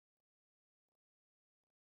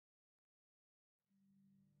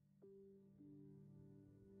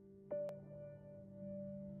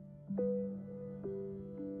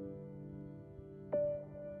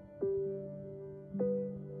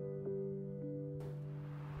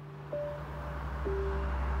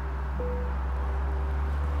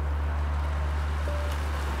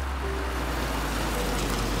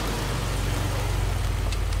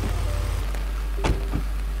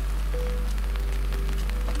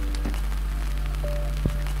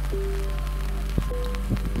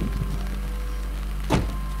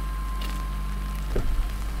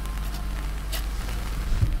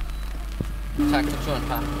Tak for turen,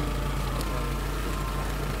 far.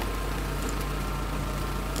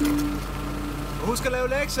 Husk at lave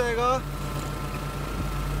lektier, ikke?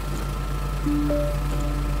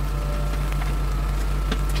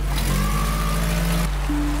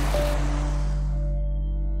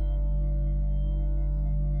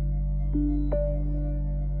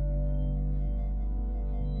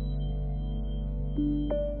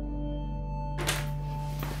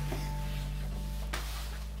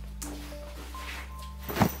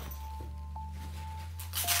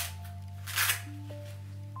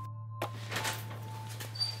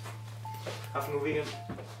 Haft en god weekend.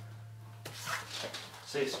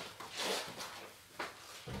 Ses.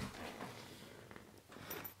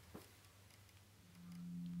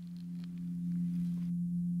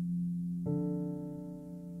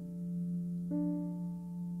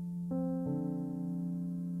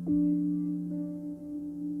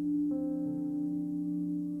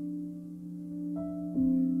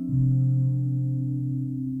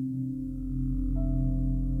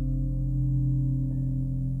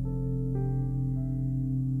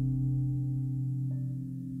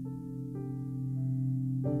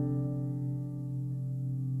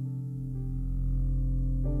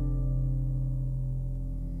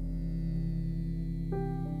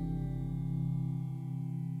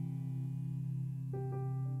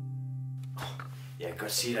 Jeg kan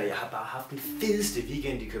godt sige dig, jeg har bare haft den fedeste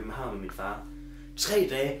weekend i København med min far. 3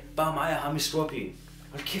 dage, bare mig og ham i storbyen.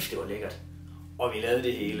 Hold kæft, det var lækkert. Og vi lavede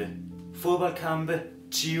det hele. Fodboldkampe,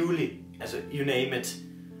 Tivoli, altså you name it.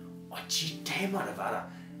 Og de damer, der var der.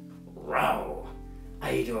 Wow.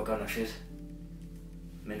 Ej, det var godt nok fedt.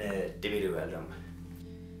 Men det ved du jo alt om.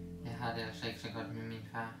 Jeg har det altså ikke så godt med min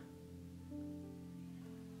far.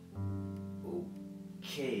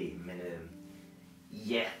 Okay, men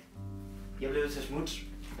ja. Jeg blev nødt til at smutte.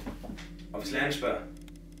 Og hvis læreren spørger,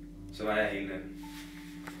 så var jeg hele natten.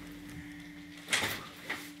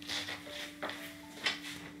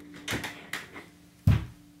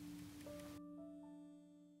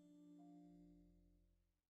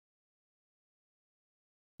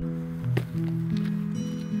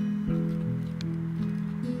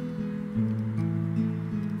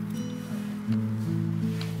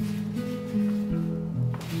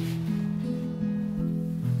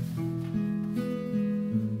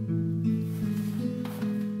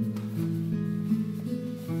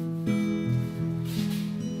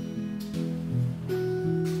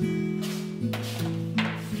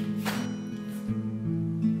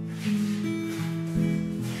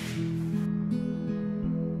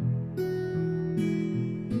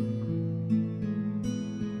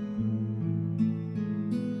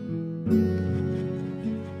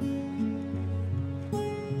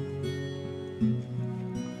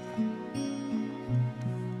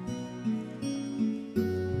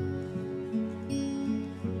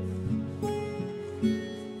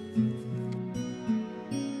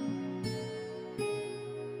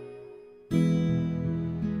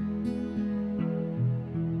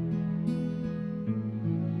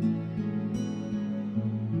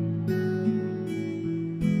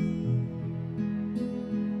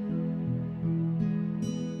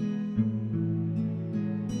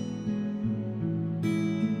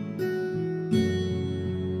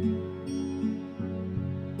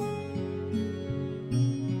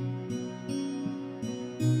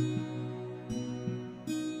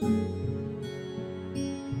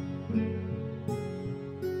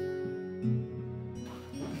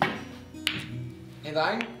 Hey,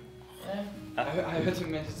 drenge. Ja. Har I hørt til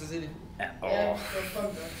Manchester City? Ja. Ja, det var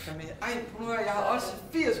fucking godt. Ej, prøv nu at jeg har også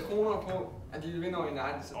 80 kroner på, at de vil vinde over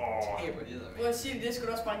United, så taber de med. Prøv at sige det, sgu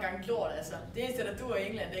da også bare en gang lort, altså. Det eneste, der duer i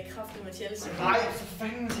England, det er kraftigt med Chelsea. Nej, for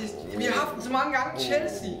fanden, Mathias. Vi har haft den så mange gange.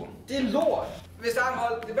 Chelsea, det er lort. Hvis der er en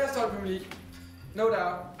hold, det bedste hold i Premier League. No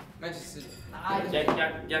doubt. Manchester City. Nej.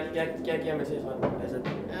 Jeg giver Mathias hold. Altså,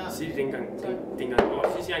 City dengang.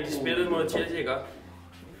 Og sidste gang de spillede mod Chelsea, ikke?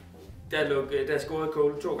 Der scorede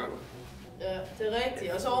Cole 2 gange. Ja, det er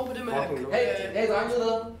rigtigt. Og så oven på det med... Hey, drenge, ved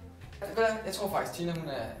du? Jeg tror faktisk, Tina, hun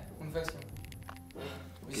er fast.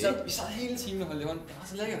 Vi sad hele timen og holdt i hånden. Det var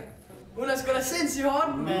så lækkert. Hun er sgu da sindssygt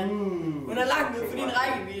hånden, mand. Hun er langt ud for din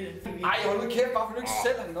rækkevidde. Ej, hold nu kæft, bare for du ikke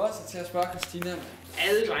selv har noget til at spørge Christina.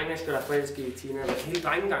 Alle drenge skal der forelske i Tina. Hele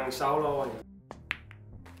drengegangen savler over hende.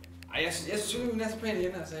 Ej, jeg synes, hun er så pæn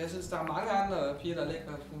igen, altså. Jeg synes, der er mange andre piger, der er lækre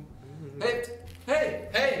på skolen. Hey,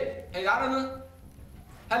 der er dernede?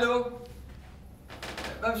 Hallo?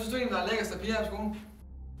 Hvad synes du egentlig, der er lækkerst af piger på skolen?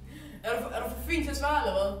 Er du for fin til at svare,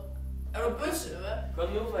 eller hvad? Er du bøsse, eller hvad?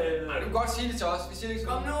 Kom nu for helvede. Du kan godt sige det til os. Vi siger det ikke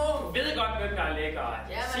Kom sådan. nu! Du ved godt, hvem der er lækker.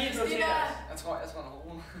 Ja, Sig men det nu til Christina! os. Jeg tror, han er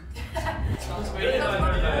homo. Du ved godt,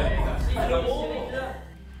 hvem der er lækker. Sig det nu.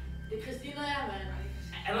 Det er Christina, ja, mand.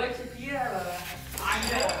 Er du ikke til piger, eller hvad? Ej,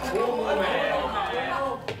 ja. Homo, mand.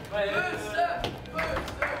 Bøsse!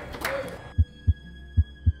 Bøsse!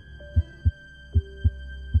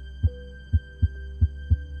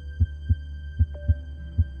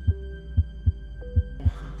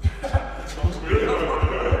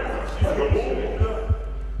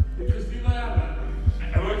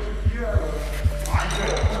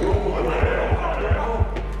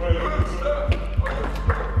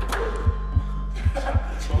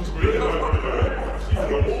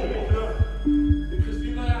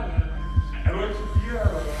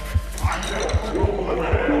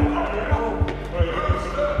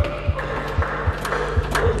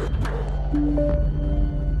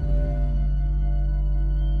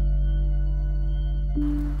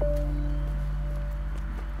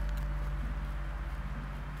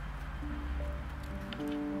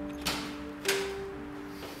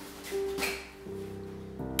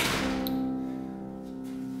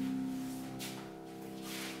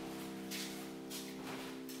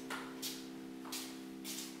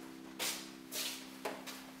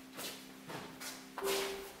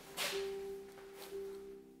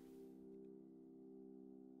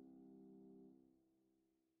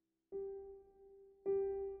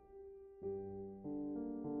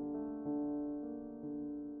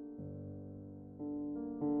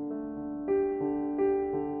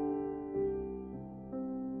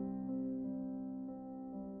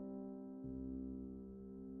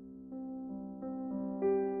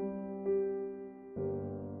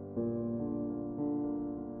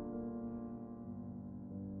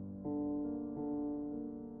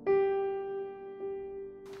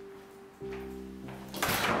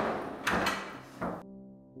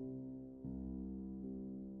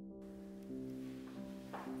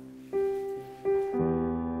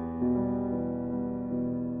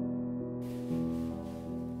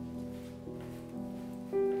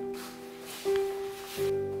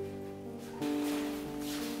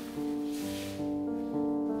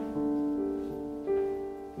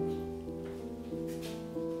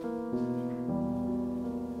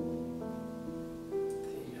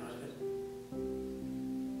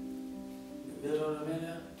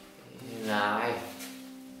 Nej.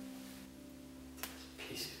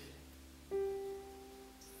 Pisse.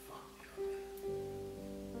 Fuck.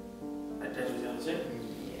 Er det det, du siger til?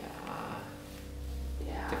 Ja.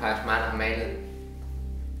 Ja. Det er faktisk mig, der har malet.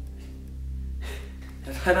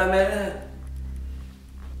 Hvad er der med det?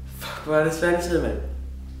 Fuck, hvor er det svanset, mand.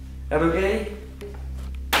 Er du okay?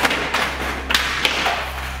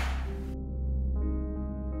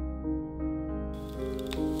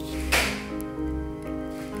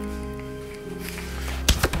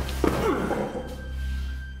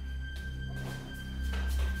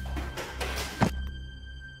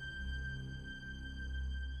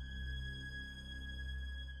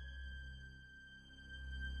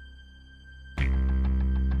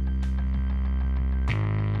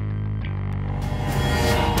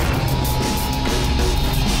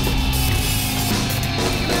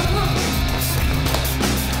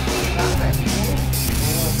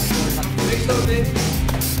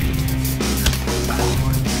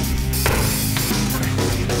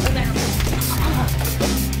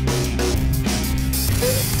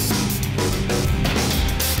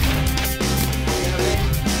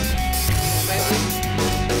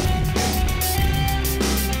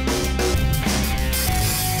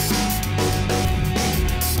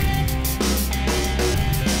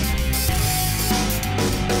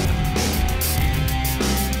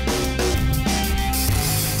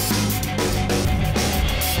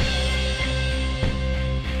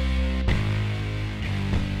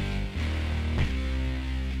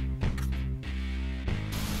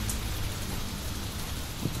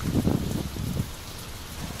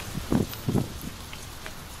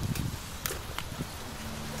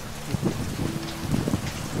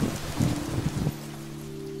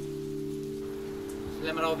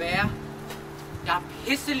 Lad mig dog være. Jeg er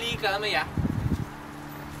pisse ligeglad med jer.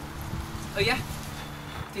 Og ja,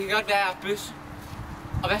 det kan godt være, at jeg er bøs.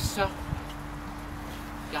 Og hvad så?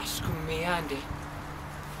 Jeg er sgu mere end det.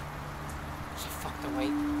 Så fuck dig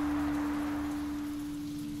away.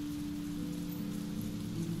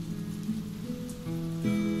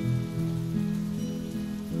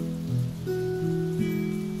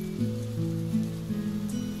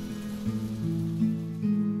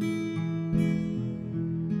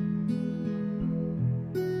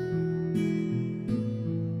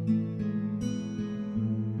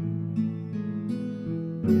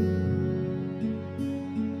 Hej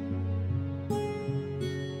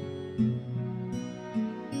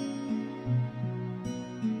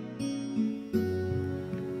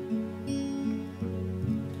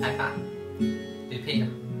far, det er Peter.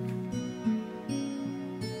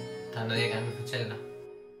 Der er noget, jeg gerne vil fortælle dig.